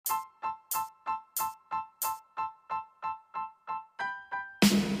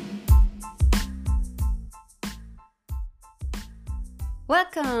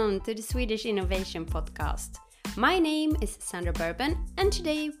Welcome to the Swedish Innovation Podcast. My name is Sandra Bourbon and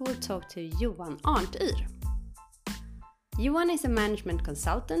today we'll talk to Johan Arntyr. Johan is a management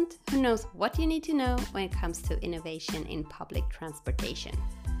consultant who knows what you need to know when it comes to innovation in public transportation.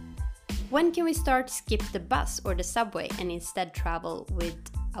 When can we start to skip the bus or the subway and instead travel with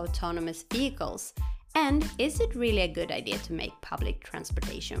autonomous vehicles? And is it really a good idea to make public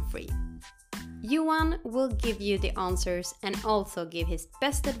transportation free? Johan will give you the answers and also give his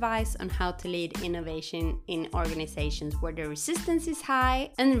best advice on how to lead innovation in organizations where the resistance is high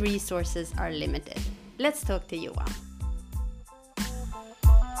and resources are limited. Let's talk to Johan.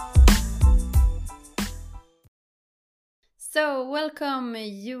 So, welcome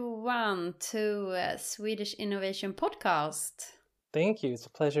Johan to Swedish Innovation Podcast. Thank you. It's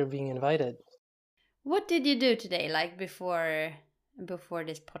a pleasure being invited. What did you do today, before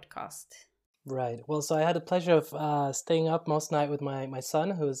this podcast? Right. Well, so I had the pleasure of staying up most night with my son,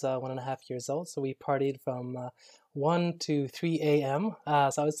 who's 1.5 years old. So we partied from 1 to 3 a.m.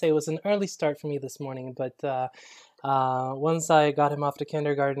 So I would say it was an early start for me this morning. But once I got him off to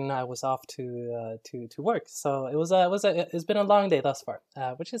kindergarten, I was off to work. So it's been a long day thus far,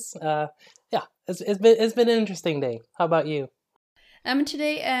 which is it's been an interesting day. How about you?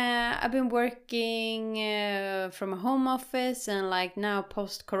 Today I've been working from a home office and now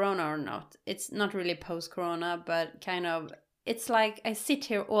post-corona or not. It's not really post-corona, but kind of, it's like I sit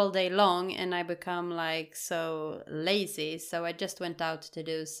here all day long and I become so lazy. So I just went out to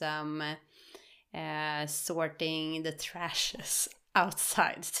do some sorting the trashes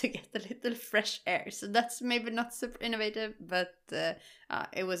outside to get a little fresh air. So that's maybe not super innovative, but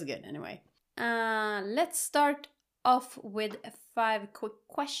it was good anyway. Let's start off with 5 quick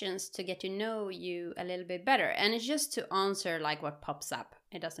questions to get to know you a little bit better, and it's just to answer what pops up.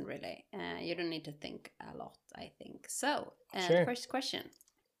 It doesn't really you don't need to think a lot, I think. So Sure. First question: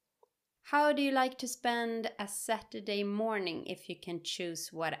 how do you like to spend a Saturday morning if you can choose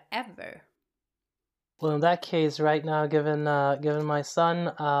whatever? Well, in that case, right now, given my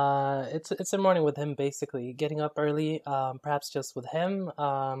son, it's a morning with him, basically getting up early, perhaps just with him.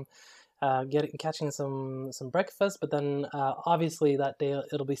 Catching some breakfast, but then obviously that day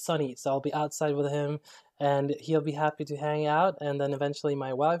it'll be sunny, so I'll be outside with him, and he'll be happy to hang out. And then eventually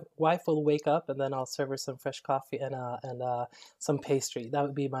my wife will wake up, and then I'll serve her some fresh coffee and some pastry. That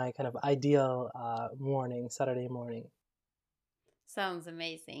would be my kind of ideal Saturday morning. Sounds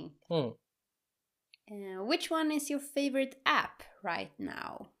amazing. Which one is your favorite app right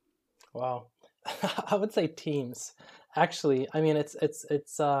now? Wow, I would say Teams. Actually, I mean it's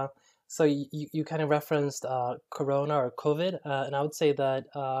So you kind of referenced Corona or COVID, and I would say that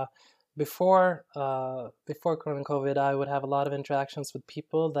before Corona and COVID, I would have a lot of interactions with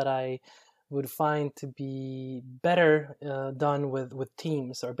people that I would find to be better done with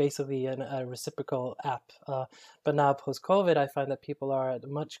Teams, or basically a reciprocal app. But now post-COVID, I find that people are to a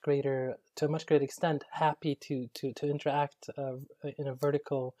much greater extent happy to interact in a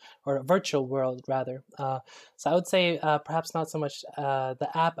virtual world rather. So I would say perhaps not so much the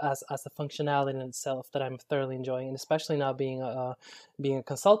app as the functionality in itself that I'm thoroughly enjoying, and especially now being a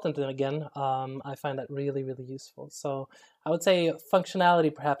consultant again, I find that really, really useful. So I would say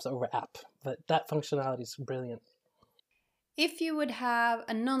functionality perhaps over app, but that functionality is brilliant. If you would have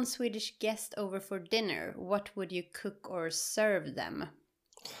a non-Swedish guest over for dinner, what would you cook or serve them?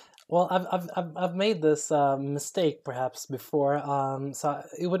 Well, I've made this mistake perhaps before, so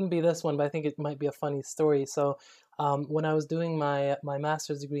it wouldn't be this one, but I think it might be a funny story. So when I was doing my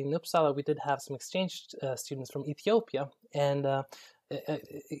master's degree in Uppsala, we did have some exchange students from Ethiopia, and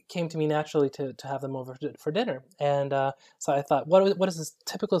it came to me naturally to have them over for dinner. And so I thought, what is this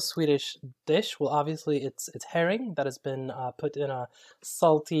typical Swedish dish? Well, obviously it's herring that has been put in a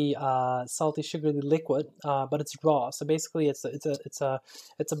salty sugary liquid, but it's raw. So basically it's a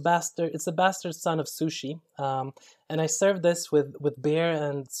bastard son of sushi. And I served this with beer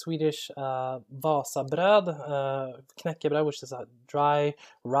and Swedish Vasabröd, knäckebröd, which is a dry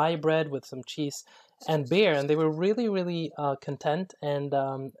rye bread with some cheese and beer, and they were really, really content and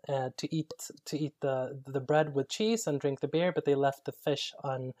to eat the bread with cheese and drink the beer, but they left the fish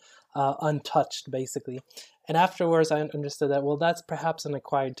untouched, basically. And afterwards, I understood that, well, that's perhaps an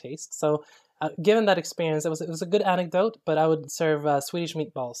acquired taste. So given that experience, it was a good anecdote, but I would serve Swedish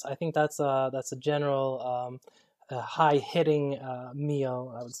meatballs. I think that's a general high-hitting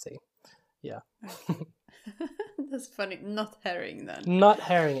meal, I would say. Yeah. That's funny. Not herring then. Not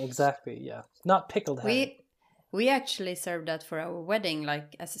herring, exactly. Yeah, not pickled herring. We actually served that for our wedding,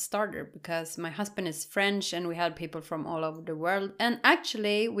 as a starter, because my husband is French and we had people from all over the world. And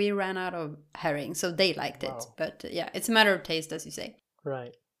actually, we ran out of herring, so they liked it. Wow. But yeah, it's a matter of taste, as you say.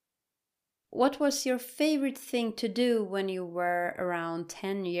 Right. What was your favorite thing to do when you were around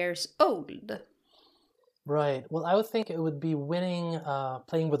 10 years old? Right. Well, I would think it would be winning,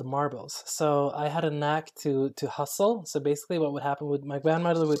 playing with marbles. So I had a knack to hustle. So basically, what would happen would my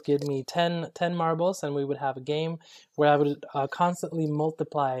grandmother would give me 10 marbles, and we would have a game where I would constantly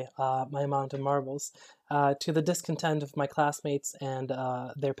multiply my amount of marbles to the discontent of my classmates and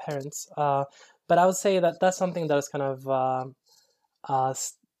their parents. But I would say that that's something that is kind of uh,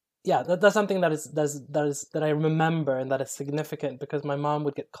 s- yeah, that's something that I remember and that is significant because my mom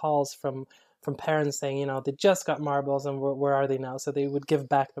would get calls from parents saying, they just got marbles and where are they now? So they would give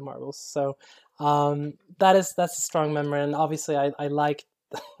back the marbles. So that's a strong memory, and obviously I like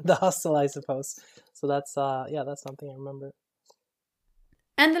the hustle, I suppose. So that's something I remember.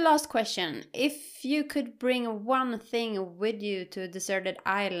 And the last question. If you could bring one thing with you to a deserted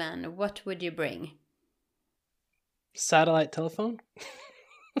island, what would you bring? Satellite telephone,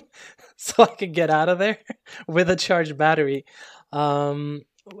 so I could get out of there with a charged battery. Um,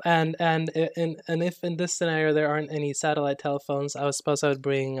 and if in this scenario there aren't any satellite telephones, I suppose I would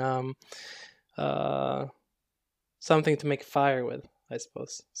bring uh, something to make fire with, I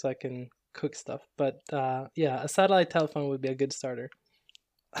suppose, so I can cook stuff. But yeah, a satellite telephone would be a good starter.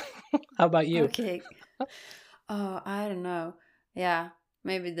 How about you? Okay. Oh, I don't know. Yeah,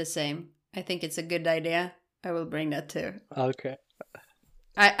 maybe the same. I think it's a good idea. I will bring that too. Okay.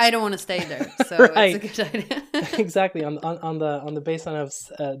 I don't want to stay there, so it's a Right. good idea. Exactly. On the baseline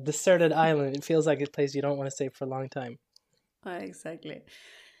of deserted island, it feels like a place you don't want to stay for a long time. Exactly.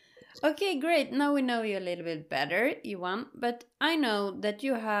 Okay, great. Now we know you a little bit better, Johan. But I know that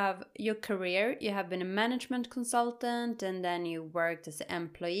you have your career. You have been a management consultant, and then you worked as an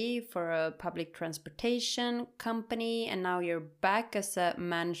employee for a public transportation company, and now you're back as a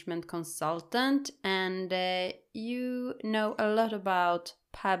management consultant. And you know a lot about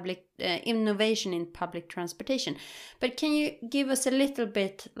public innovation in public transportation. But can you give us a little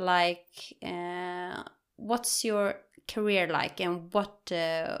bit like what's your career like, and what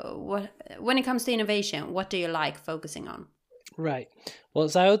when it comes to innovation, what do you like focusing on? Right. Well,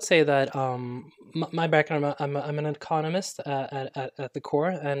 so I would say that my background, I'm an economist at the core,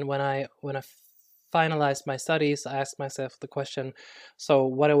 and when I finalized my studies, I asked myself the question, so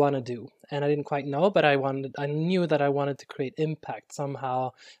what I want to do, and I didn't quite know, but I knew that I wanted to create impact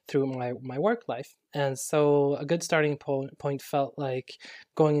somehow through my work life, and so a good starting point felt like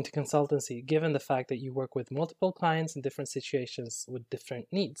going into consultancy, given the fact that you work with multiple clients in different situations with different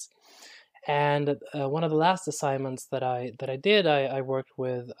needs. And one of the last assignments that I did, I worked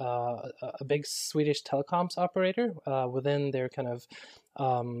with a big Swedish telecoms operator within their kind of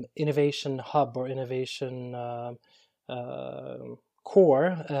innovation hub or innovation uh,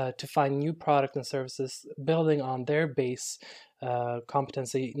 core to find new product and services building on their base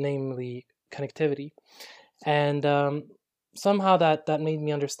competency, namely connectivity. And somehow that made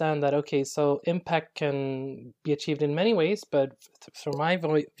me understand that, okay, so impact can be achieved in many ways, but from my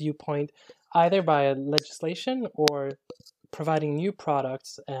viewpoint, either by legislation or providing new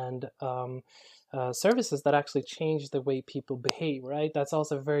products and services that actually change the way people behave, right? That's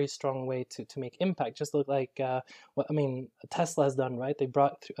also a very strong way to make impact. Just look like what I mean, Tesla has done, right? They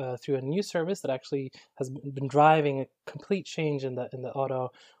brought through a new service that actually has been driving a complete change in the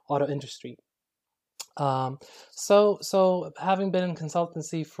auto industry. Um, so having been in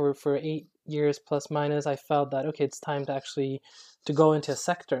consultancy for 8 years plus minus, I felt that okay, it's time to actually to go into a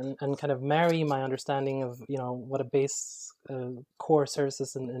sector and kind of marry my understanding of what a base core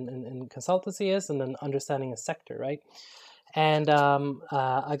services in consultancy is, and then understanding a sector, right? And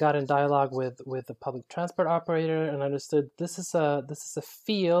I got in dialogue with a public transport operator and understood this is a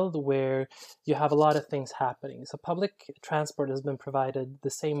field where you have a lot of things happening. So public transport has been provided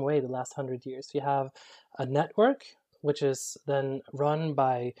the same way the last 100 years. You have a network which is then run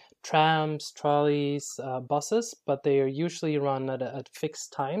by trams, trolleys, buses, but they are usually run at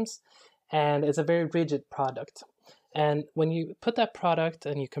fixed times, and it's a very rigid product. And when you put that product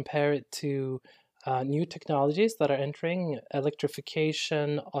and you compare it to new technologies that are entering,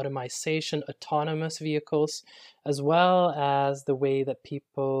 electrification, automation, autonomous vehicles, as well as the way that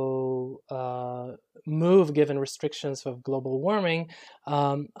people move given restrictions of global warming,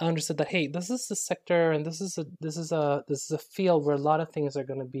 I understood that hey, this is a sector and this is a field where a lot of things are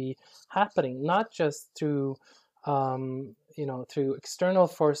going to be happening, not just through through external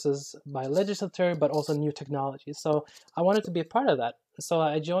forces by legislature, but also new technologies. So I wanted to be a part of that. So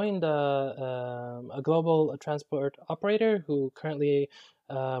I joined a global transport operator who currently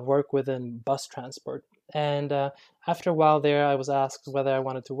work within bus transport. And after a while there, I was asked whether I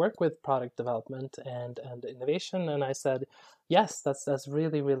wanted to work with product development and innovation, and I said yes, that's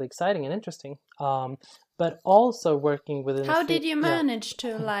really, really exciting and interesting. But also working within How did you yeah. manage to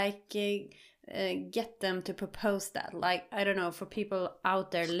get them to propose that? Like, I don't know, for people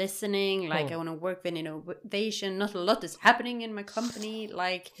out there listening, like I want to work with innovation. Not a lot is happening in my company.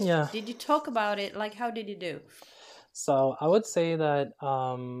 Like, Yeah. did you talk about it? Like, how did you do? So I would say that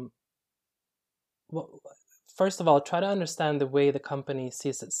well, first of all, try to understand the way the company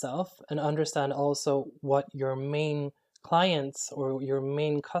sees itself, and understand also what your main clients or your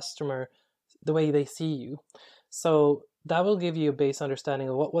main customer, the way they see you. So that will give you a base understanding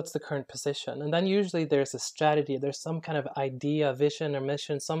of what's the current position. And then usually there's a strategy, there's some kind of idea, vision, or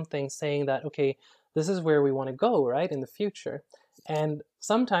mission, something saying that, okay, this is where we want to go, right, in the future. And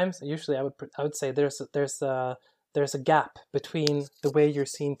sometimes, usually I would say there's a gap between the way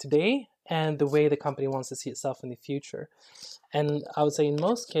you're seen today and the way the company wants to see itself in the future. And I would say in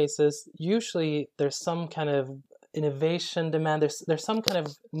most cases, usually there's some kind of innovation demand. There's some kind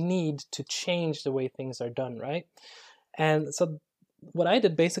of need to change the way things are done, right? And so what I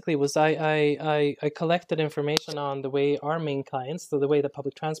did basically was I collected information on the way our main clients, so the way that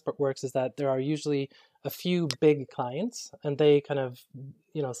public transport works is that there are usually a few big clients, and they kind of,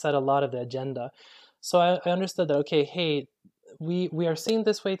 set a lot of the agenda. So I understood that, okay, hey, we are seen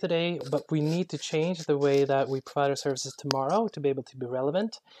this way today, but we need to change the way that we provide our services tomorrow to be able to be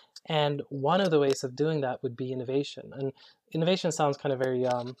relevant. And one of the ways of doing that would be innovation. And innovation sounds kind of very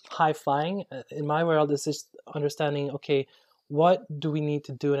high flying. In my world, it's just understanding, okay, what do we need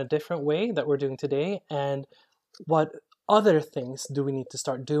to do in a different way that we're doing today, and what other things do we need to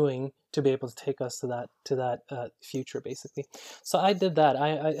start doing to be able to take us to that future, basically. So I did that.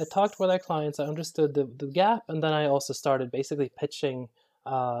 I talked with our clients. I understood the gap, and then I also started basically pitching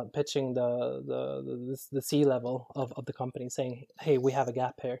the C level of the company, saying, hey, we have a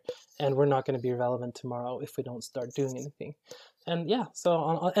gap here, and we're not going to be relevant tomorrow if we don't start doing anything. And yeah,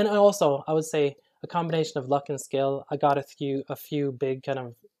 so and also I would say a combination of luck and skill. I got a few big kind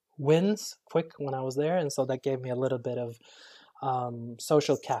of wins quick when I was there, and so that gave me a little bit of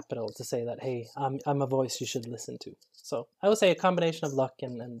social capital to say that, hey, I'm a voice you should listen to. So I would say a combination of luck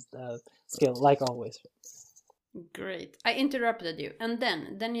and skill, like always. Great. I interrupted you. And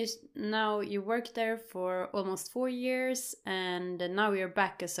then you worked there for almost 4 years, and now you're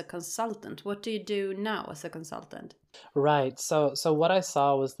back as a consultant. What do you do now as a consultant? Right. So what I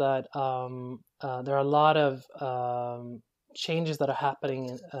saw was that there are a lot of changes that are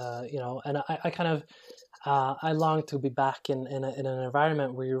happening, and I kind of I long to be back in an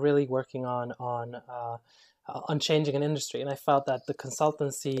environment where you're really working on changing an industry. And I felt that the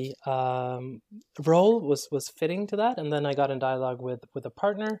consultancy role was fitting to that. And then I got in dialogue with a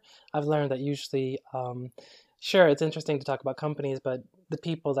partner. I've learned that usually, sure, it's interesting to talk about companies, but the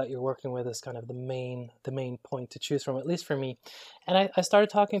people that you're working with is kind of the main point to choose from, at least for me. And I started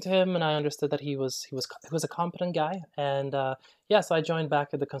talking to him, and I understood that he was a competent guy. And so I joined back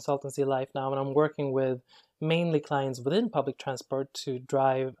at the consultancy life now, and I'm working with mainly clients within public transport to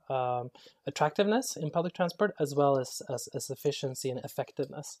drive attractiveness in public transport, as well as efficiency and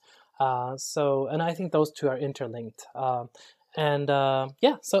effectiveness. And I think those two are interlinked. So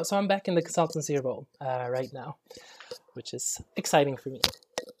I'm back in the consultancy role right now, which is exciting for me.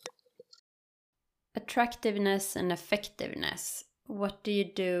 Attractiveness and effectiveness. What do you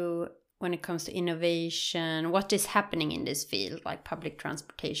do when it comes to innovation? What is happening in this field, like public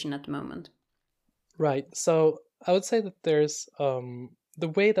transportation at the moment? Right. So I would say that there's the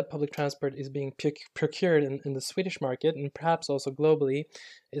way that public transport is being procured in the Swedish market, and perhaps also globally,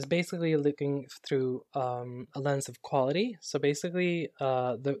 is basically looking through a lens of quality. So basically,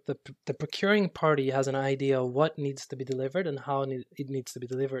 the procuring party has an idea of what needs to be delivered and how it needs to be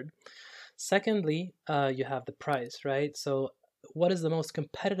delivered. Secondly, you have the price, right? So what is the most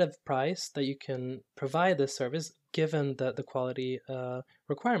competitive price that you can provide this service given the quality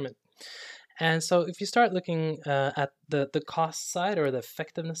requirement? And so if you start looking at the cost side or the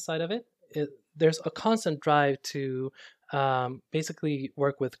effectiveness side of it, there's a constant drive to basically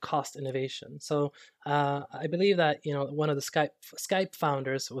work with cost innovation. So I believe that one of the Skype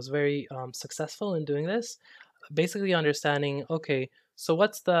founders was very successful in doing this, basically understanding, okay, so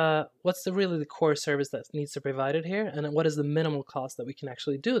what's the really the core service that needs to be provided here, and what is the minimal cost that we can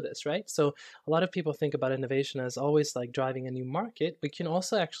actually do this, right? So a lot of people think about innovation as always like driving a new market. We can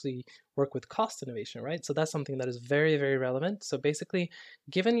also actually work with cost innovation, right? So that's something that is very, very relevant. So basically,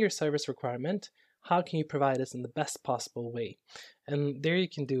 given your service requirement, how can you provide this in the best possible way? And there you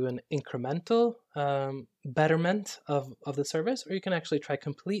can do an incremental betterment of the service, or you can actually try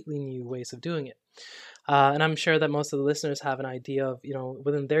completely new ways of doing it. And I'm sure that most of the listeners have an idea of,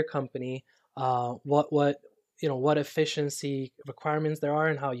 within their company, what what efficiency requirements there are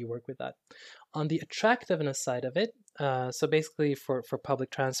and how you work with that. On the attractiveness side of it, so basically for public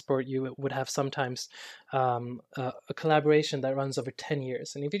transport, you would have sometimes a collaboration that runs over 10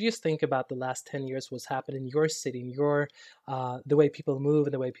 years. And if you just think about the last 10 years, what's happened in your city, in your the way people move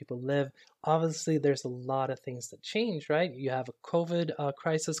and the way people live, obviously there's a lot of things that change, right? You have a COVID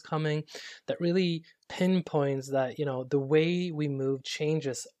crisis coming that really pinpoints that, the way we move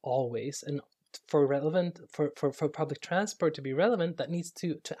changes always. And for public transport to be relevant, that needs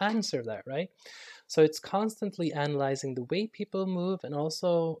to answer that, right? So it's constantly analyzing the way people move and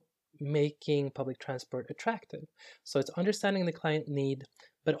also making public transport attractive. So it's understanding the client need,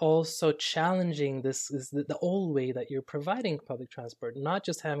 but also challenging this is the old way that you're providing public transport, not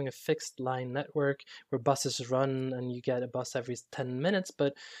just having a fixed line network where buses run and you get a bus every 10 minutes,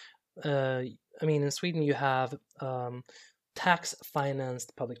 but in Sweden you have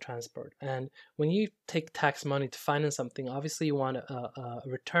tax-financed public transport. And when you take tax money to finance something, obviously you want a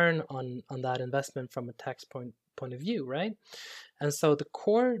return on that investment from a tax point of view, right? And so the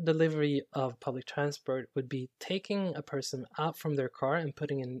core delivery of public transport would be taking a person out from their car and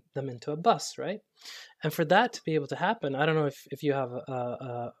putting them into a bus, right? And for that to be able to happen, I don't know if you have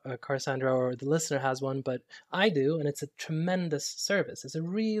a car, Sandra, or the listener has one, but I do, and it's a tremendous service. It's a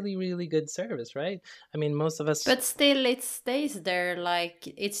really, really good service, right? I mean, most of us... But still, it stays there,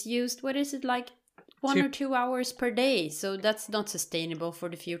 like, it's used, what is it, like 1 or 2 hours per day, so that's not sustainable for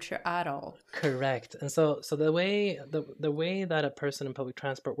the future at all. Correct. And so the way that a person in public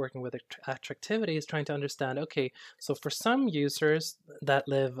transport working with attractivity is trying to understand, okay, so for some users that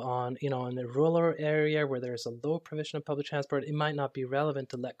live on, in a rural area where there's a low provision of public transport, it might not be relevant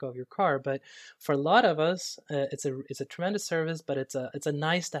to let go of your car. But for a lot of us, it's a tremendous service, but it's a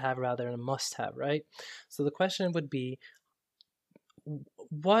nice to have rather than a must have, right? So the question would be,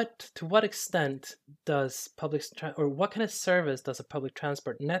 to what extent does what kind of service does a public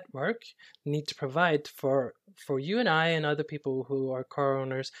transport network need to provide for you and I and other people who are car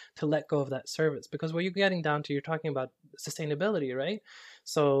owners to let go of that service? Because what you're getting down to, you're talking about sustainability, right?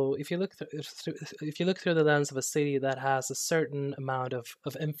 So if you look through the lens of a city that has a certain amount of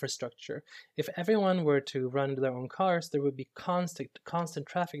infrastructure, if everyone were to run their own cars, there would be constant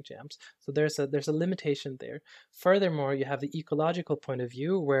traffic jams. So there's a limitation there. Furthermore, you have the ecological point of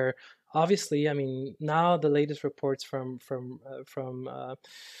view, where obviously, now the latest reports from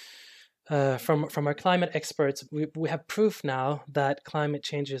our climate experts, we have proof now that climate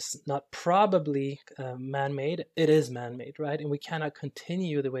change is not probably man-made, it is man-made, right? And we cannot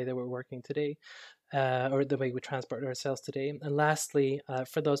continue the way that we're working today, or the way we transport ourselves today. And lastly,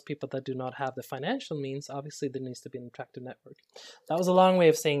 for those people that do not have the financial means, obviously there needs to be an attractive network. That was a long way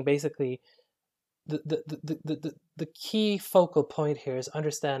of saying basically the key focal point here is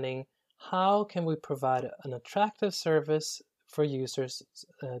understanding how can we provide an attractive service for users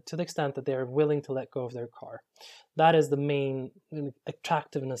to the extent that they're willing to let go of their car. That is the main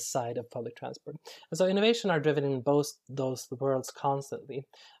attractiveness side of public transport. And so innovation are driven in both those worlds constantly.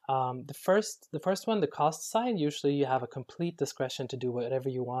 The first one, the cost side, usually you have a complete discretion to do whatever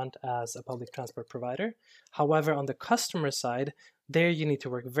you want as a public transport provider. However, on the customer side, there you need to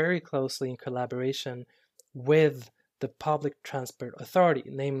work very closely in collaboration with the public transport authority,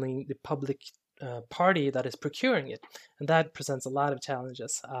 namely the public party that is procuring it. And that presents a lot of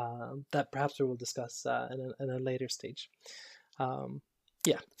challenges that perhaps we will discuss in a later stage.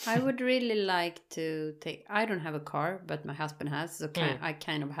 Yeah. I would really like to I don't have a car, but my husband has, so I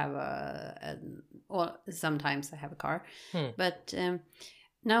kind of have or sometimes I have a car. But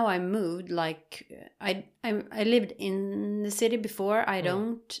now I moved, like I lived in the city before, I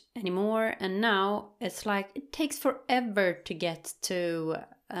don't anymore, and now it's like it takes forever to get to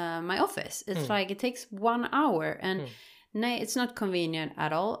my office. It's like it takes 1 hour, and it's not convenient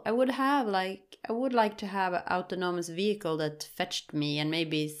at all. I would like to have an autonomous vehicle that fetched me, and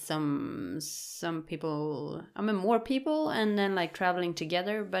maybe some people, more people, and then like traveling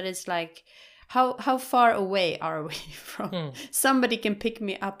together. But it's like, how far away are we from somebody can pick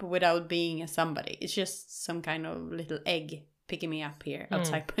me up without being a somebody? It's just some kind of little egg picking me up here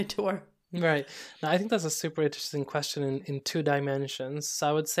outside my door. Right. Now, I think that's a super interesting question in 2 dimensions. So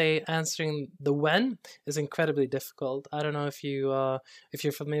I would say answering the when is incredibly difficult. I don't know if you're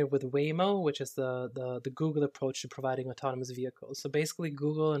familiar with Waymo, which is the Google approach to providing autonomous vehicles. So basically,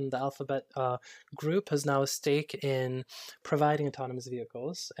 Google and the Alphabet group has now a stake in providing autonomous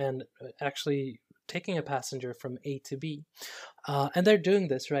vehicles and actually taking a passenger from A to B. And they're doing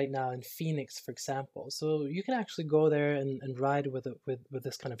this right now in Phoenix, for example. So you can actually go there and ride with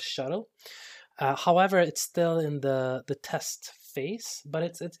this kind of shuttle. However, it's still in the test face, but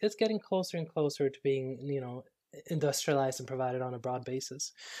it's getting closer and closer to being, industrialized and provided on a broad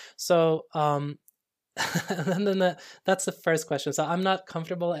basis. So and then that's the first question. So I'm not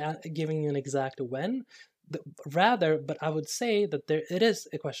comfortable giving you an exact when. But I would say that it is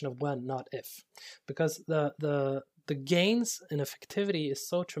a question of when, not if, because the gains in effectivity is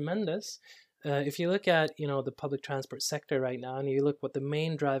so tremendous. If you look at the public transport sector right now, and you look what the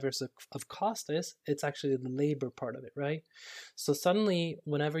main drivers of cost is, it's actually the labor part of it, right? So suddenly,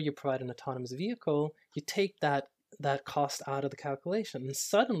 whenever you provide an autonomous vehicle, you take that cost out of the calculation, and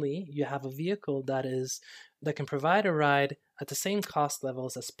suddenly you have a vehicle that can provide a ride at the same cost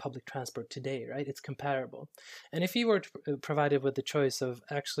levels as public transport today, right? It's comparable. And if you were provided with the choice of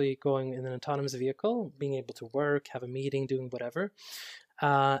actually going in an autonomous vehicle, being able to work, have a meeting, doing whatever,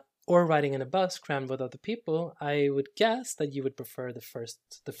 or riding in a bus crammed with other people, I would guess that you would prefer the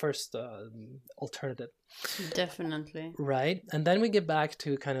first alternative. Definitely. Right, and then we get back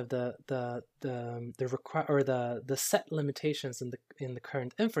to kind of the set limitations in the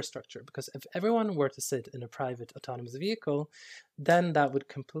current infrastructure. Because if everyone were to sit in a private autonomous vehicle, then that would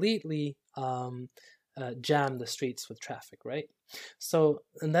completely jam the streets with traffic, right? So,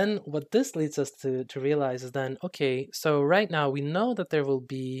 and then what this leads us to realize is then, okay, so right now we know that there will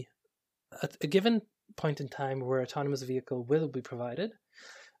be a given point in time where autonomous vehicle will be provided.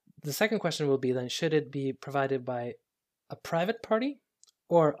 The second question will be then, should it be provided by a private party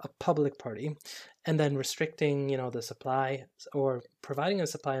or a public party? And then restricting, the supply, or providing a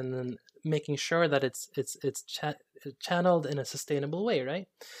supply and then making sure that it's channeled in a sustainable way, right?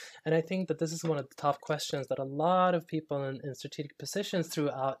 And I think that this is one of the top questions that a lot of people in strategic positions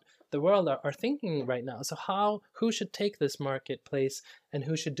throughout the world are thinking right now. So who should take this marketplace, and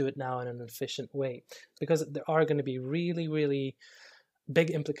who should do it now in an efficient way? Because there are going to be really, really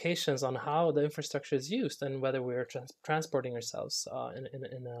big implications on how the infrastructure is used and whether we're transporting ourselves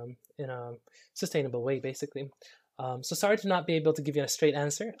in a sustainable way, basically. So sorry to not be able to give you a straight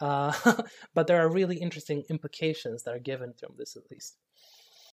answer, but there are really interesting implications that are given from this, at least.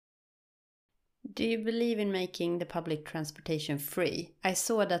 Do you believe in making the public transportation free? I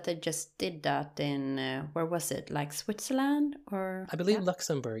saw that they just did that in, where was it? Like Switzerland or? I believe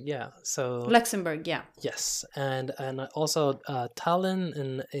Luxembourg, yeah. So Luxembourg, yeah. Yes, and also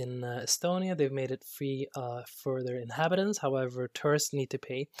Tallinn in Estonia, they've made it free for their inhabitants. However, tourists need to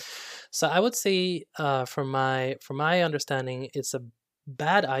pay. So I would say, from my understanding, it's a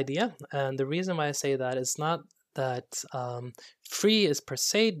bad idea. And the reason why I say that is not that free is per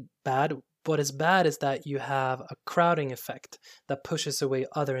se bad. What is bad is that you have a crowding effect that pushes away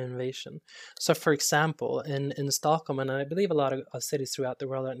other innovation. So, for example, in Stockholm, and I believe a lot of cities throughout the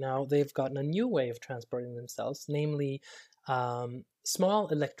world right now, they've gotten a new way of transporting themselves, namely small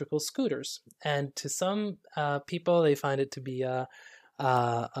electrical scooters. And to some people, they find it to be a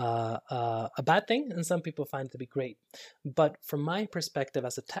bad thing, and some people find it to be great. But from my perspective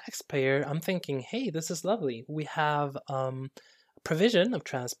as a taxpayer, I'm thinking, hey, this is lovely. We have provision of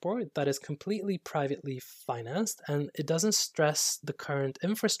transport that is completely privately financed, and it doesn't stress the current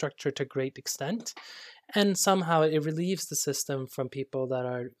infrastructure to a great extent, and somehow it relieves the system from people that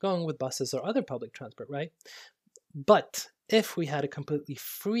are going with buses or other public transport, right? But if we had a completely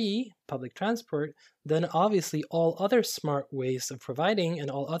free public transport, then obviously all other smart ways of providing and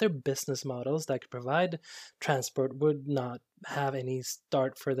all other business models that could provide transport would not have any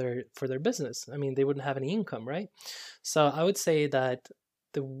start for their business. I mean, they wouldn't have any income, right? So I would say that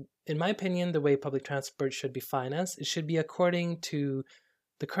in my opinion, the way public transport should be financed, it should be according to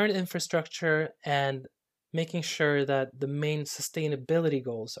the current infrastructure and making sure that the main sustainability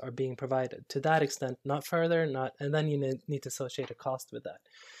goals are being provided to that extent, not further, and then you need to associate a cost with that.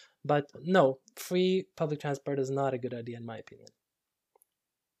 But no, free public transport is not a good idea in my opinion.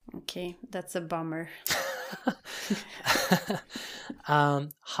 Okay, that's a bummer.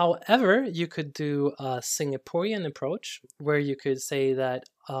 However, you could do a Singaporean approach where you could say that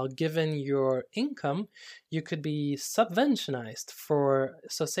given your income, you could be subventionized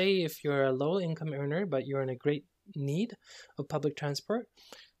so say if you're a low income earner, but you're in a great need of public transport,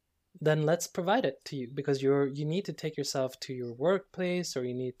 then let's provide it to you because you need to take yourself to your workplace, or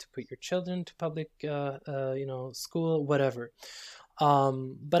you need to put your children to public school, whatever.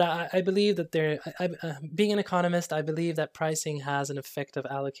 But I believe that being an economist, I believe that pricing has an effect of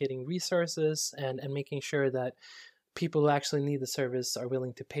allocating resources and making sure that people who actually need the service are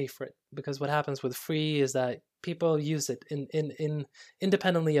willing to pay for it. Because what happens with free is that people use it in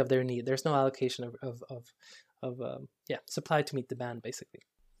independently of their need. There's no allocation of supply to meet demand, basically.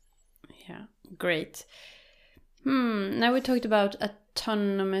 Yeah, great. Now we talked about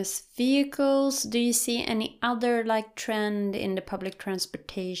autonomous vehicles. Do you see any other like trend in the public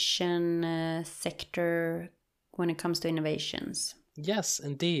transportation sector when it comes to innovations? Yes,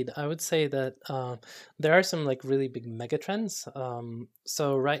 indeed. I would say that there are some like really big megatrends.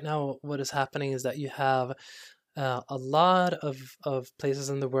 So right now, what is happening is that you have a lot of places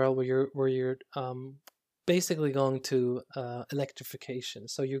in the world where you're basically going to electrification.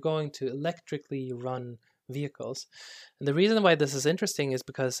 So you're going to electrically run vehicles. And the reason why this is interesting is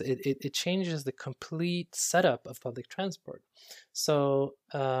because it changes the complete setup of public transport. So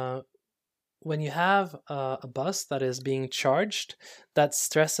when you have a bus that is being charged, that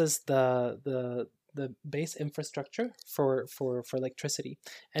stresses the base infrastructure for electricity,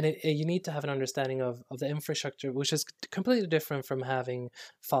 and you need to have an understanding of the infrastructure, which is completely different from having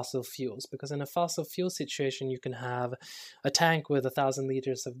fossil fuels. Because in a fossil fuel situation, you can have a tank with 1,000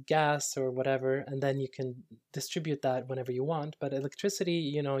 liters of gas or whatever, and then you can distribute that whenever you want. But electricity,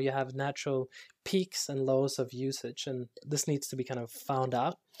 you have natural peaks and lows of usage, and this needs to be kind of found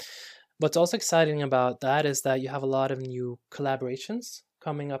out. What's also exciting about that is that you have a lot of new collaborations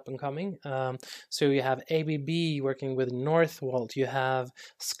coming up and coming. So you have ABB working with Northvolt, you have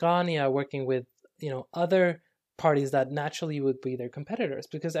Scania working with other parties that naturally would be their competitors,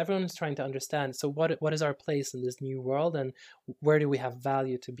 because everyone is trying to understand, so what is our place in this new world, and where do we have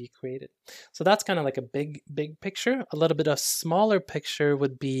value to be created. So that's kind of like a big picture. A little bit of smaller picture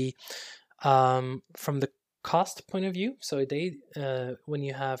would be from the cost point of view. So when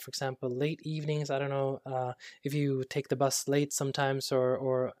you have, for example, late evenings, I don't know if you take the bus late sometimes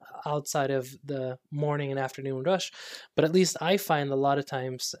or outside of the morning and afternoon rush, but at least I find a lot of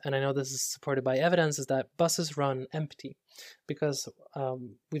times, and I know this is supported by evidence, is that buses run empty, because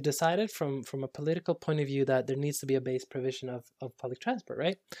we've decided from a political point of view that there needs to be a base provision of public transport,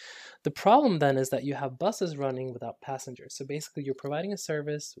 right? The problem then is that you have buses running without passengers. So basically you're providing a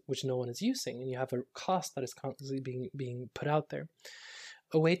service which no one is using, and you have a cost that is constantly being put out there.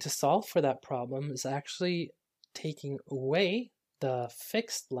 A way to solve for that problem is actually taking away the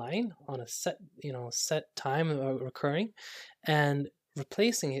fixed line on a set time recurring, and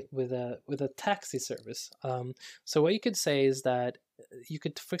replacing it with a taxi service. So what you could say is that you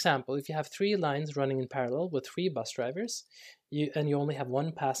could, for example, if you have 3 lines running in parallel with 3 bus drivers, you only have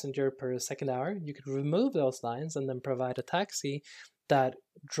 1 passenger per second hour, you could remove those lines and then provide a taxi that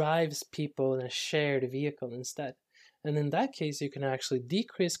drives people in a shared vehicle instead. And in that case, you can actually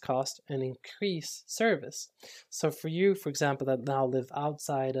decrease cost and increase service. So for you, for example, that now live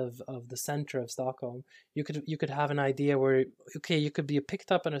outside of the center of Stockholm, you could have an idea where, okay, you could be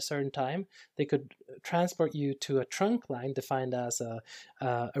picked up at a certain time. They could transport you to a trunk line defined as a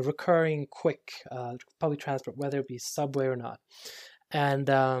recurring quick public transport, whether it be subway or not. And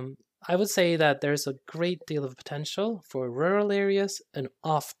I would say that there's a great deal of potential for rural areas and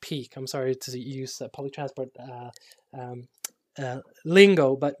off-peak. I'm sorry to use public transport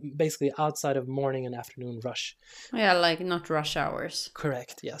lingo, but basically outside of morning and afternoon rush. Yeah, like not rush hours.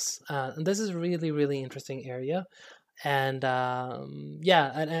 Correct, yes. And this is a really, really interesting area. And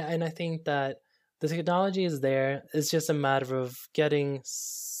and I think that the technology is there. It's just a matter of getting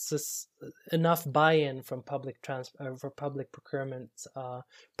enough buy-in from for public procurement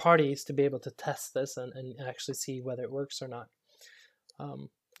parties to be able to test this and actually see whether it works or not.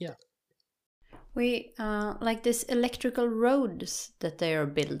 Yeah. We like this electrical roads that they are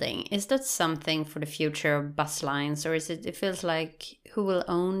building. Is that something for the future of bus lines, or is it feels like who will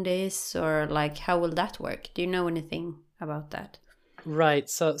own this, or like how will that work? Do you know anything about that? Right.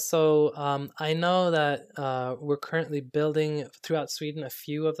 So I know that we're currently building throughout Sweden a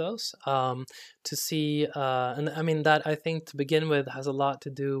few of those to see, and I mean that I think to begin with has a lot to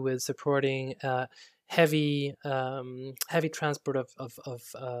do with supporting heavy transport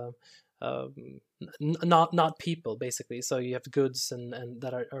of not people, basically. So you have goods and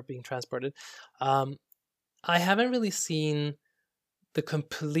that are being transported. I haven't really seen the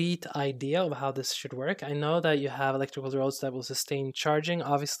complete idea of how this should work. I know that you have electrical roads that will sustain charging.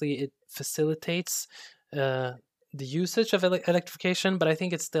 Obviously, it facilitates the usage of electrification, but I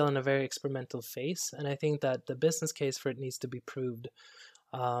think it's still in a very experimental phase. And I think that the business case for it needs to be proved.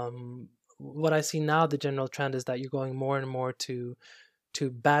 What I see now, the general trend is that you're going more and more to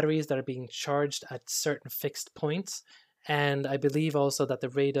batteries that are being charged at certain fixed points. And I believe also that the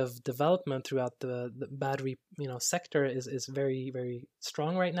rate of development throughout the battery sector is very, very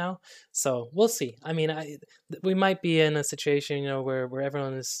strong right now. So we'll see. I mean, we might be in a situation where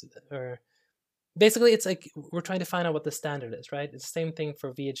everyone is, or basically it's like we're trying to find out what the standard is, right? It's the same thing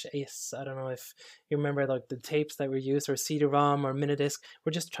for VHS. I don't know if you remember like the tapes that were used, or CD-ROM or minidisc.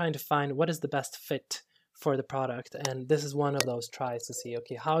 We're just trying to find what is the best fit for the product. And this is one of those tries to see,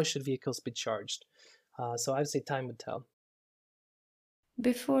 okay, how should vehicles be charged? So I would say time would tell.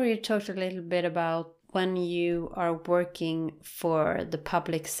 Before you talked a little bit about when you are working for the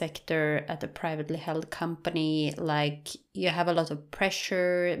public sector at a privately held company, like you have a lot of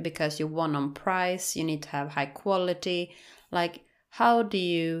pressure because you won on price, you need to have high quality. Like, how do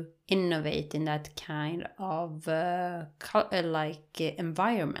you innovate in that kind of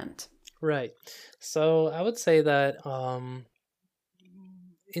environment? Right. So I would say that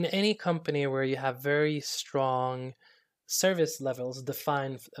in any company where you have very strong service levels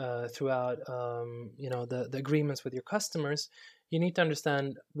defined throughout the agreements with your customers, you need to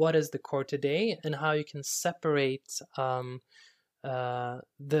understand what is the core today and how you can separate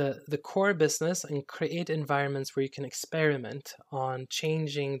the core business and create environments where you can experiment on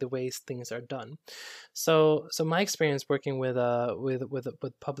changing the ways things are done. So my experience working with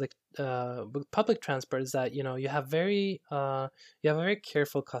public transport is that you have a very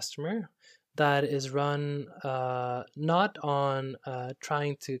careful customer that is run not on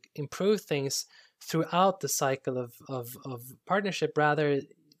trying to improve things throughout the cycle of partnership. Rather,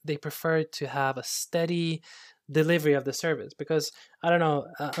 they prefer to have a steady delivery of the service, because I don't know,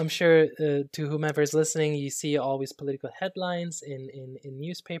 I'm sure to whomever is listening, you see always political headlines in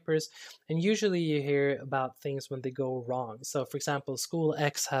newspapers, and usually you hear about things when they go wrong. So for example, school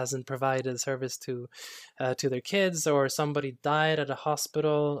X hasn't provided service to their kids, or somebody died at a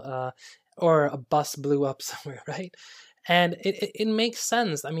hospital, or a bus blew up somewhere, right? And it makes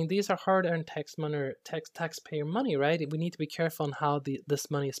sense. I mean, these are hard-earned taxpayer money, right? We need to be careful on how this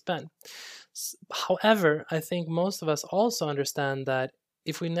money is spent. However, I think most of us also understand that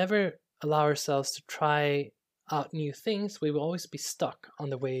if we never allow ourselves to try out new things, we will always be stuck on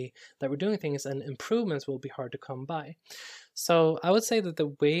the way that we're doing things, and improvements will be hard to come by. So I would say that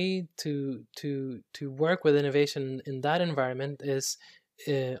the way to work with innovation in that environment is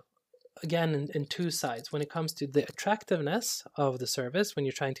again in two sides. When it comes to the attractiveness of the service, when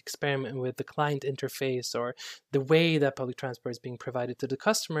you're trying to experiment with the client interface or the way that public transport is being provided to the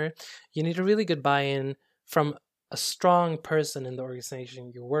customer, you need a really good buy-in from a strong person in the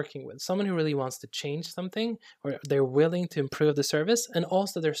organization you're working with, someone who really wants to change something, or they're willing to improve the service, and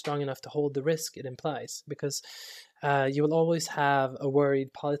also they're strong enough to hold the risk it implies. Because you will always have a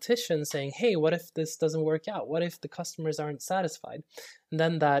worried politician saying, hey, what if this doesn't work out? What if the customers aren't satisfied? And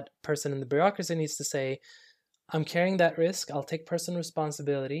then that person in the bureaucracy needs to say, I'm carrying that risk, I'll take personal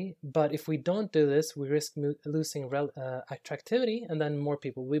responsibility, but if we don't do this, we risk losing attractivity, and then more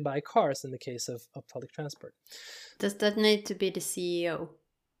people will buy cars in the case of public transport. Does that need to be the CEO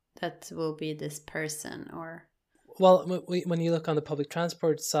that will be this person, or? Well, when you look on the public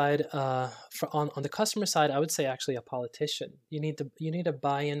transport side, on the customer side, I would say actually a politician. You need a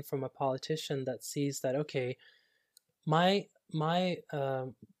buy-in from a politician that sees that, okay, my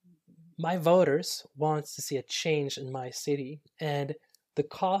voters want to see a change in my city, and the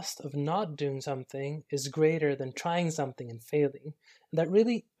cost of not doing something is greater than trying something and failing. And that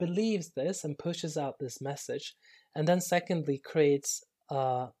really believes this and pushes out this message. And then secondly, creates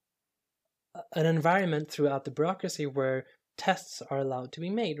an environment throughout the bureaucracy where tests are allowed to be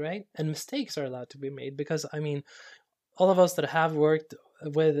made, right? And mistakes are allowed to be made. Because, I mean, all of us that have worked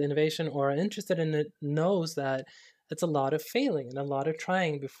with innovation or are interested in it knows that it's a lot of failing and a lot of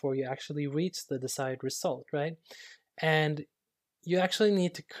trying before you actually reach the desired result, right? And you actually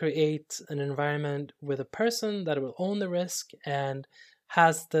need to create an environment with a person that will own the risk and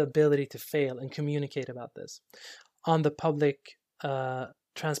has the ability to fail and communicate about this. On the public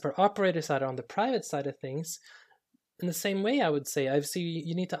transport operator side, or on the private side of things, in the same way, I would say,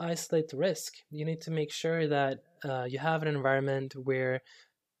 you need to isolate the risk. You need to make sure that you have an environment where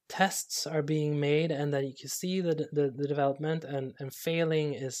tests are being made and that you can see the development, and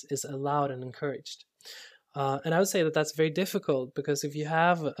failing is allowed and encouraged. And I would say that that's very difficult, because if you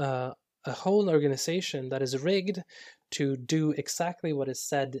have a whole organization that is rigged to do exactly what is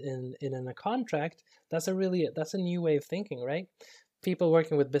said in a contract, that's a new way of thinking, right? People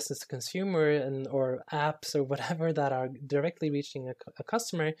working with business to consumer or apps or whatever that are directly reaching a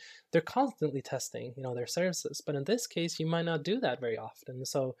customer, they're constantly testing, their services. But in this case, you might not do that very often.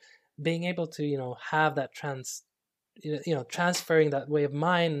 So being able to, have that transferring that way of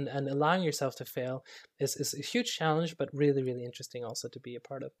mind and allowing yourself to fail is a huge challenge, but really, really interesting also to be a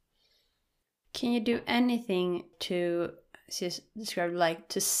part of. Can you do anything to describe, like,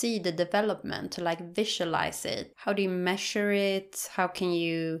 to see the development, to like visualize it? How do you measure it? How can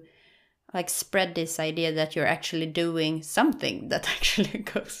you like spread this idea that you're actually doing something that actually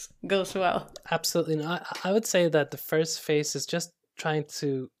goes well? Absolutely. I would say that the first phase is just trying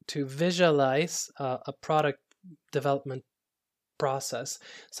to visualize a product development process.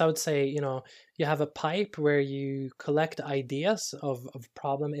 So I would say, you have a pipe where you collect ideas of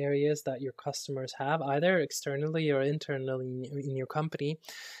problem areas that your customers have, either externally or internally in your company.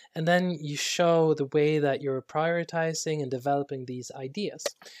 And then you show the way that you're prioritizing and developing these ideas.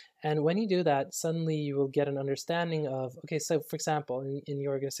 And when you do that, suddenly you will get an understanding of, okay, so for example, in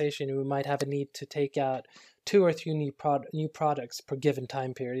your organization, you might have a need to take out 2 or 3 new products per given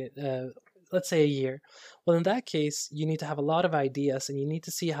time period, let's say a year. Well, in that case, you need to have a lot of ideas and you need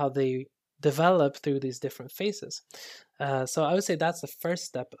to see how they develop through these different phases. So I would say that's the first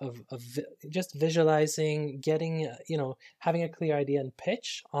step of just visualizing, getting, having a clear idea and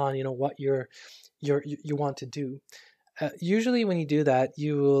pitch on, what you want to do. Usually when you do that,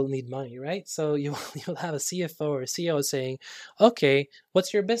 you will need money, right? So you'll have a CFO or a CEO saying, okay,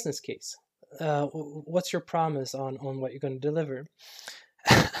 what's your business case? What's your promise on what you're going to deliver?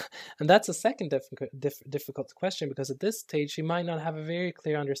 And that's a second difficult question, because at this stage you might not have a very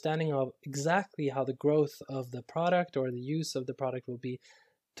clear understanding of exactly how the growth of the product or the use of the product will be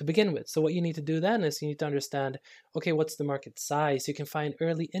to begin with. So what you need to do then is you need to understand, okay, what's the market size? You can find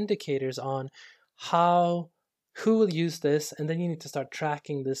early indicators on who will use this, and then you need to start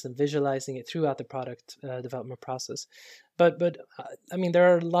tracking this and visualizing it throughout the product development process. But I mean,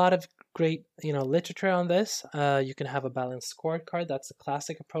 there are a lot of great literature on this. You can have a balanced scorecard. That's a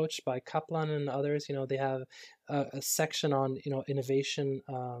classic approach by Kaplan and others. They have a section on innovation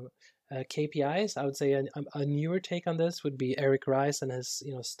KPIs. I would say a newer take on this would be Eric Rice and his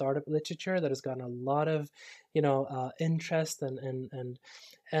startup literature that has gotten a lot of interest and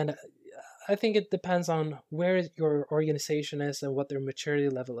I think it depends on where your organization is and what their maturity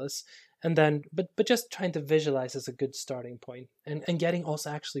level is. And then, but just trying to visualize is a good starting point, and getting also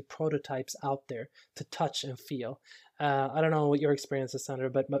actually prototypes out there to touch and feel. I don't know what your experience is,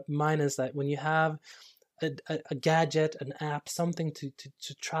 Sandra, but mine is that when you have a gadget, an app, something to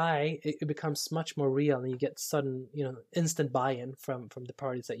try, it becomes much more real, and you get sudden, instant buy-in from the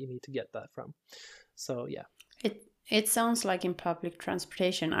parties that you need to get that from. So yeah. It sounds like in public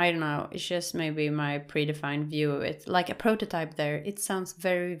transportation, I don't know, it's just maybe my predefined view of it. Like a prototype there, it sounds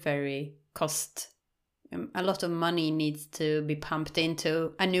very, very a lot of money needs to be pumped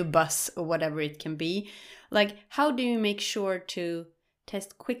into a new bus or whatever it can be. Like, how do you make sure to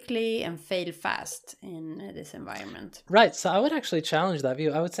test quickly and fail fast in this environment? Right. So I would actually challenge that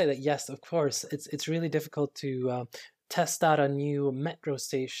view. I would say that yes, of course, it's really difficult to test out a new metro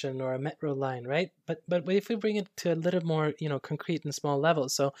station or a metro line, right? But if we bring it to a little more, concrete and small level.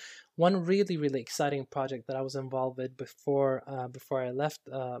 So one really, really exciting project that I was involved with before I left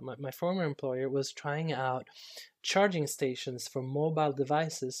my former employer was trying out charging stations for mobile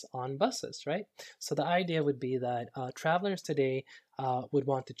devices on buses, right? So the idea would be that travelers today would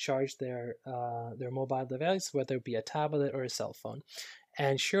want to charge their mobile device, whether it be a tablet or a cell phone.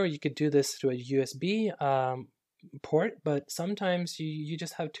 And sure, you could do this through a USB port, but sometimes you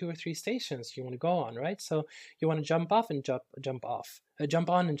just have 2 or 3 stations you want to go on, right? So you want to jump on and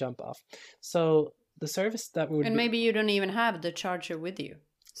jump off. So the service that would maybe you don't even have the charger with you,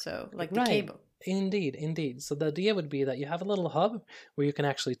 so like the cable. Indeed. So the idea would be that you have a little hub where you can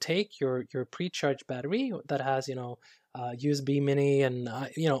actually take your pre-charged battery that has USB mini and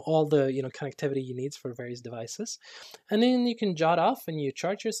all the connectivity you need for various devices, and then you can jot off and you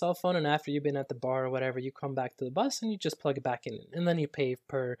charge your cell phone, and after you've been at the bar or whatever, you come back to the bus and you just plug it back in, and then you pay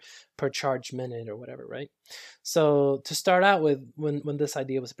per charge minute or whatever, right? So to start out with, when this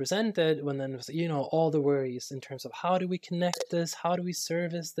idea was presented, when then it was all the worries in terms of how do we connect this, how do we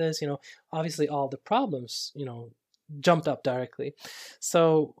service this, obviously all the problems jumped up directly.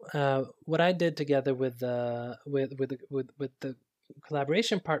 So what I did together with the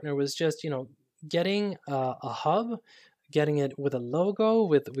collaboration partner was just getting a hub, getting it with a logo,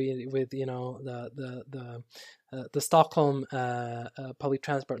 with the Stockholm public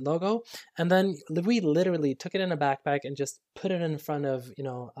transport logo, and then we literally took it in a backpack and just put it in front of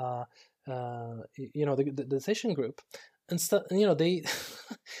the decision group. And so, they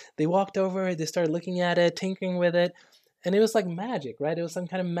walked over, they started looking at it, tinkering with it, and it was like magic, right? It was some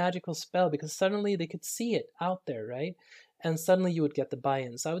kind of magical spell, because suddenly they could see it out there, right? And suddenly you would get the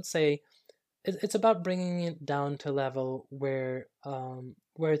buy-in. So I would say it's about bringing it down to a level where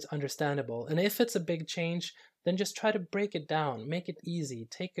it's understandable. And if it's a big change, then just try to break it down, make it easy.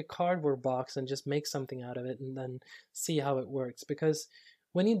 Take a cardboard box and just make something out of it, and then see how it works. Because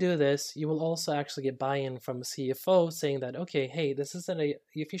when you do this, you will also actually get buy-in from a CFO saying that, okay, hey, this isn't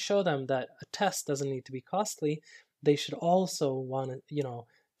if you show them that a test doesn't need to be costly, they should also want to,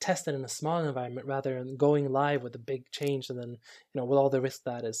 test it in a small environment rather than going live with a big change and then with all the risk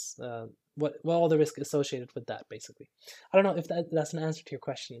that is what all the risk associated with that, basically. I don't know if that's an answer to your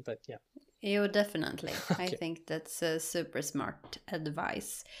question, but yeah. You definitely. Okay. I think that's a super smart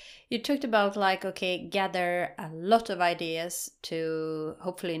advice. You talked about like, okay, gather a lot of ideas to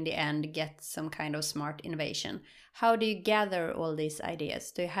hopefully in the end get some kind of smart innovation. How do you gather all these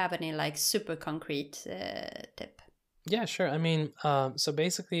ideas? Do you have any like super concrete tip? Yeah, sure. I mean, so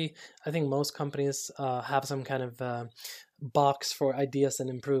basically, I think most companies have some kind of box for ideas and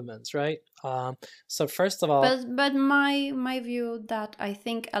improvements, right? So first of all, But my view that I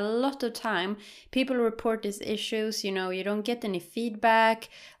think a lot of time people report these issues, you don't get any feedback.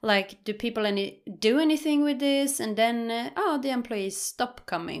 Like, do people do anything with this? And then the employees stop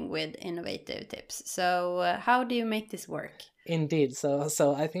coming with innovative tips. So how do you make this work? Indeed.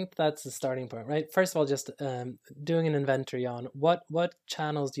 So I think that's the starting point, right? First of all, just doing an inventory on what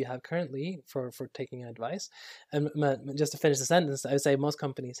channels do you have currently for taking advice, and just to finish the sentence, I would say most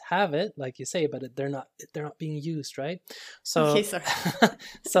companies have it, like you say, but they're not being used, right? So Okay, sorry.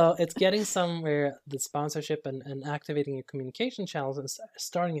 so it's getting somewhere the sponsorship and activating your communication channels and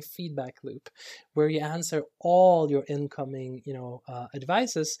starting a feedback loop where you answer all your incoming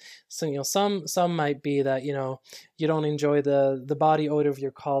advices. So some might be that you don't enjoy the body odor of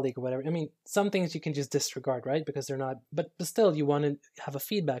your colleague or whatever. I mean, some things you can just disregard, right? Because they're not, but still you want to have a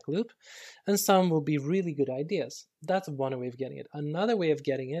feedback loop, and some will be really good ideas. That's one way of getting it. Another way of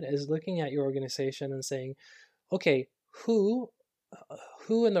getting it is looking at your organization and saying, okay, who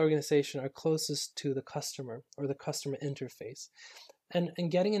in the organization are closest to the customer or the customer interface?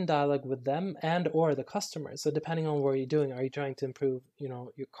 And getting in dialogue with them and or the customers. So depending on what you're doing, are you trying to improve,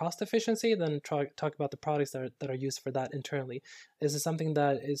 your cost efficiency? Then talk about the products that are used for that internally. Is it something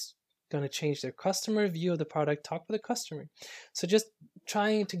that is going to change their customer view of the product? Talk with the customer. So just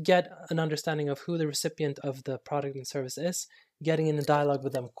trying to get an understanding of who the recipient of the product and service is, getting in a dialogue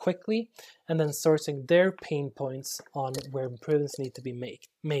with them quickly, and then sourcing their pain points on where improvements need to be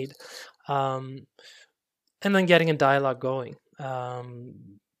made. And then getting a dialogue going. I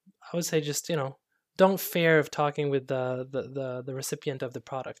would say just don't fear of talking with the recipient of the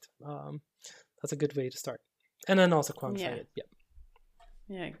product. That's a good way to start, and then also quantify it.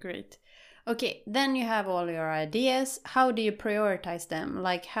 Yeah, great. Okay, then you have all your ideas. How do you prioritize them?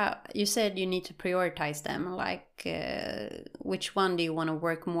 Like, how you said you need to prioritize them. Like, which one do you want to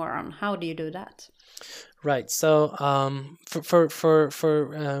work more on? How do you do that? Right. So, for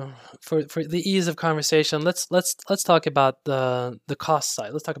the ease of conversation, let's talk about the cost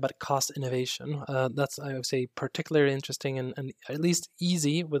side. Let's talk about cost innovation. That's, I would say, particularly interesting and at least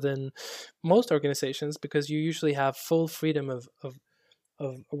easy within most organizations because you usually have full freedom of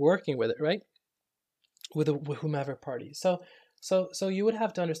working with it, right? With whomever party. So you would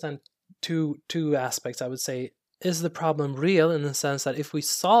have to understand two aspects. I would say, is the problem real in the sense that if we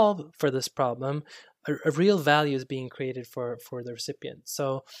solve for this problem, a real value is being created for the recipient.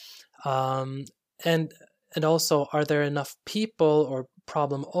 So, and also, are there enough people or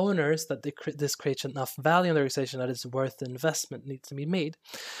problem owners that this creates enough value in the organization that it's worth the investment needs to be made?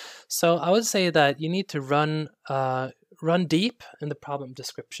 So I would say that you need to run deep in the problem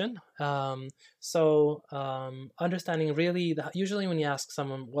description. Understanding really, usually when you ask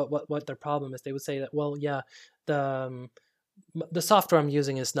someone what their problem is, they would say that, well, yeah, the software I'm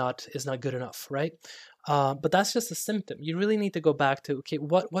using is not good enough, right? But that's just a symptom. You really need to go back to, okay,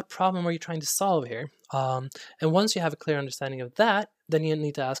 what problem are you trying to solve here? And once you have a clear understanding of that, then you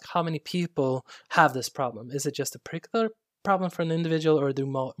need to ask how many people have this problem. Is it just a particular problem for an individual, or do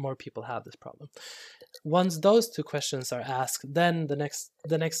more people have this problem? Once those two questions are asked, then the next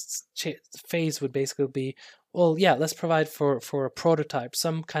phase would basically be, well, yeah, let's provide for a prototype,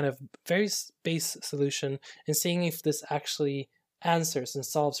 some kind of very base solution, and seeing if this actually answers and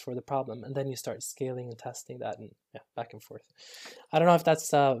solves for the problem. And then you start scaling and testing that, and back and forth. I don't know if that's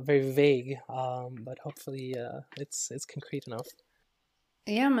very vague, but hopefully it's concrete enough.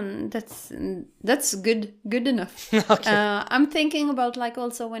 Yeah, man, that's good enough. Okay. I'm thinking about like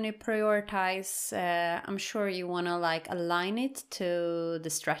also when you prioritize, I'm sure you want to like align it to the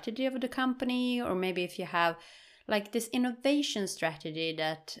strategy of the company, or maybe if you have like this innovation strategy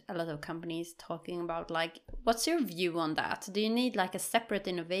that a lot of companies talking about, like what's your view on that? Do you need like a separate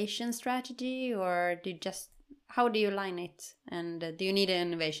innovation strategy, or how do you align it? And do you need an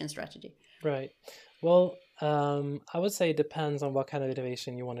innovation strategy? Right. Well, I would say it depends on what kind of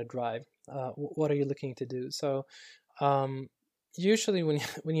innovation you want to drive. What are you looking to do? So, usually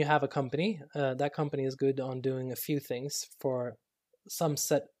when you have a company, that company is good on doing a few things for some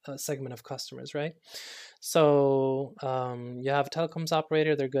segment of customers, right? So you have a telecoms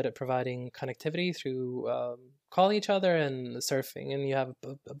operator, they're good at providing connectivity through calling each other and surfing. And you have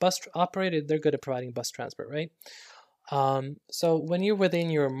a bus operator, they're good at providing bus transport, right? So when you're within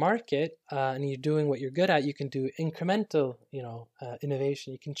your market and you're doing what you're good at, you can do incremental,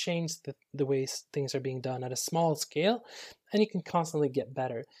 innovation. You can change the ways things are being done at a small scale, and you can constantly get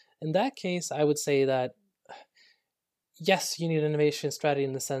better. In that case, I would say that yes, you need an innovation strategy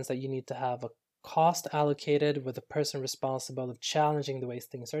in the sense that you need to have a cost allocated with a person responsible of challenging the ways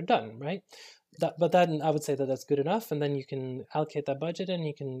things are done, right? But then I would say that that's good enough, and then you can allocate that budget and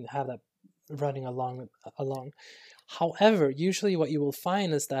you can have that running along. However, usually what you will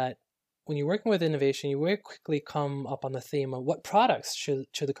find is that when you're working with innovation, you very quickly come up on the theme of what products should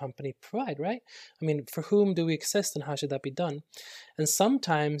the company provide, right? I mean, for whom do we exist and how should that be done? And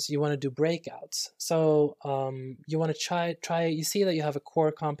sometimes you want to do breakouts. So you want to try, you see that you have a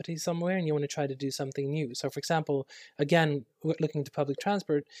core competency somewhere and you want to try to do something new. So for example, again, looking to public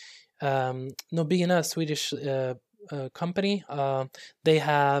transport, Nobina, Swedish company, they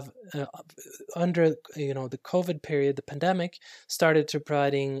have under the COVID period, the pandemic, started to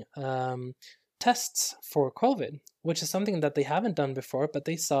providing tests for COVID, which is something that they haven't done before. But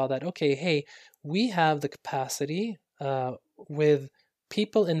they saw that, okay, hey, we have the capacity with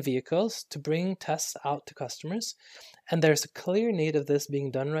people in vehicles to bring tests out to customers, and there's a clear need of this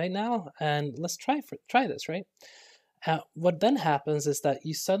being done right now, and let's try this, right? What then happens is that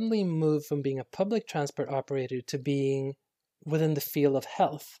you suddenly move from being a public transport operator to being within the field of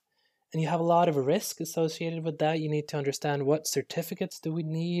health. And you have a lot of risk associated with that. You need to understand what certificates do we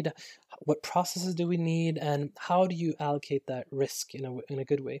need, what processes do we need, and how do you allocate that risk in a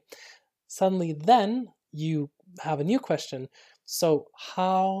good way. Suddenly then you have a new question. So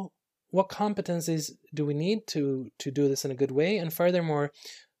what competencies do we need to do this in a good way? And furthermore,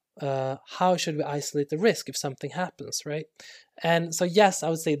 how should we isolate the risk if something happens, right? And so, yes, I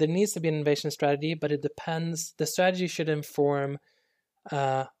would say there needs to be an innovation strategy, but it depends. The strategy should inform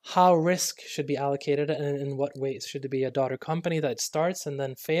how risk should be allocated and in what ways. Should it be a daughter company that starts and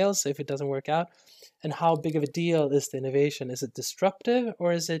then fails if it doesn't work out? And how big of a deal is the innovation? Is it disruptive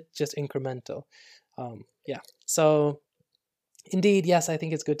or is it just incremental? So indeed, yes, I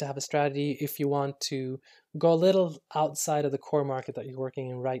think it's good to have a strategy if you want to go a little outside of the core market that you're working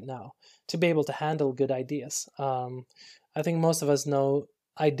in right now to be able to handle good ideas. I think most of us know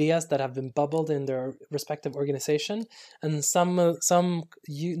ideas that have been bubbled in their respective organization, and some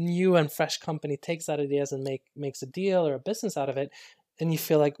new and fresh company takes that ideas and makes a deal or a business out of it, and you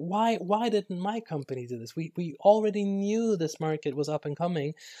feel like, why didn't my company do this? We already knew this market was up and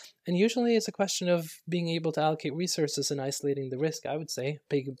coming, and usually it's a question of being able to allocate resources and isolating the risk. I would say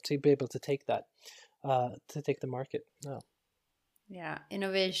to be able to take that to take the market. Yeah,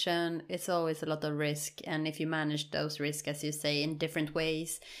 innovation, it's always a lot of risk. And if you manage those risks, as you say, in different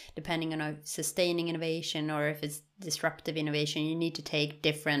ways, depending on sustaining innovation or if it's disruptive innovation, you need to take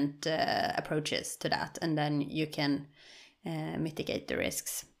different approaches to that. And then you can mitigate the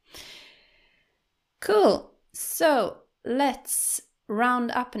risks. Cool. So let's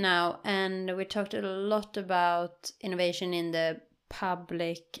round up now. And we talked a lot about innovation in the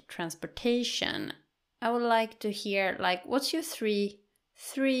public transportation. I would like to hear, what's your three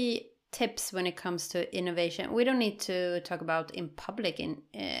tips when it comes to innovation? We don't need to talk about in public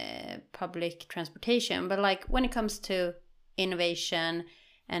public transportation, but when it comes to innovation,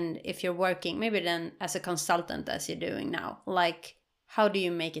 and if you're working maybe then as a consultant as you're doing now, how do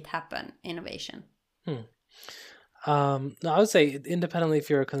you make it happen? Innovation. I would say independently, if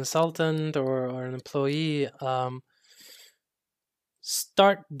you're a consultant or an employee,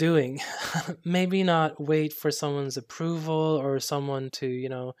 start doing. Maybe not wait for someone's approval or someone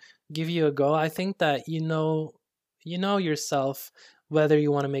to give you a go. I think that you know yourself whether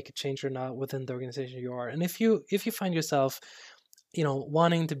you want to make a change or not within the organization you are. And if you find yourself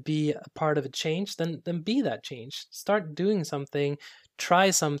wanting to be a part of a change, then be that change. Start doing something, try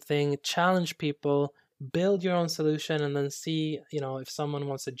something, challenge people, build your own solution, and then see if someone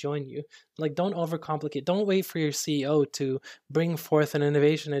wants to join you. Don't overcomplicate. Don't wait for your CEO to bring forth an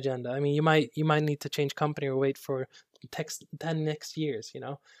innovation agenda. I mean, you might need to change company or wait for 10 next years.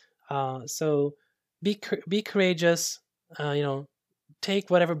 So be courageous. Take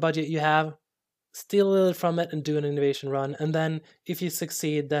whatever budget you have, steal a little from it, and do an innovation run. And then if you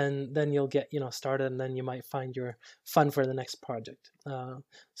succeed, then you'll get started, and then you might find your fun for the next project.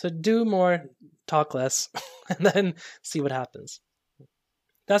 So do more, talk less, and then see what happens.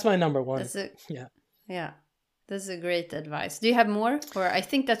 That's my number one. Yeah. That's a great advice. Do you have more? Or I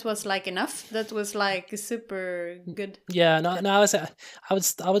think that was like enough. That was like super good. Yeah, no,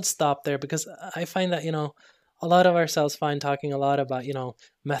 I would stop there because I find that, a lot of ourselves find talking a lot about,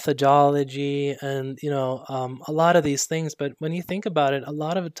 methodology and, a lot of these things. But when you think about it, a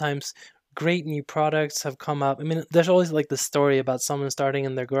lot of the times great new products have come up. I mean, there's always like the story about someone starting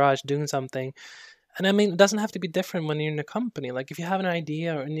in their garage doing something. And I mean, it doesn't have to be different when you're in a company. Like if you have an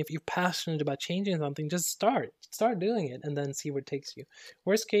idea and if you're passionate about changing something, just start doing it and then see where it takes you.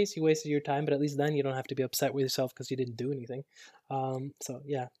 Worst case, you wasted your time, but at least then you don't have to be upset with yourself because you didn't do anything. So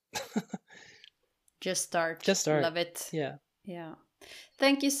yeah, Just start. just start. Love it. Yeah. Yeah.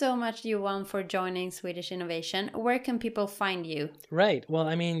 Thank you so much, Johan, for joining Swedish Innovation. Where can people find you? Right. Well,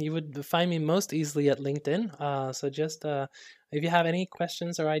 I mean, you would find me most easily at LinkedIn. So just if you have any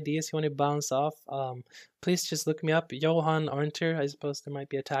questions or ideas you want to bounce off, please just look me up, Johan Arntyr. I suppose there might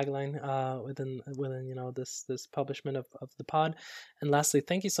be a tagline within this publishment of the pod. And lastly,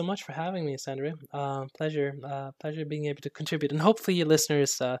 thank you so much for having me, Sandra. Pleasure being able to contribute, and hopefully your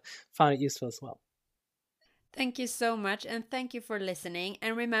listeners found it useful as well. Thank you so much, and thank you for listening.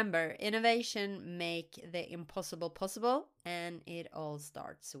 And remember, innovation make the impossible possible, and it all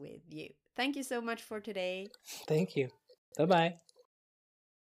starts with you. Thank you so much for today. Thank you. Bye-bye.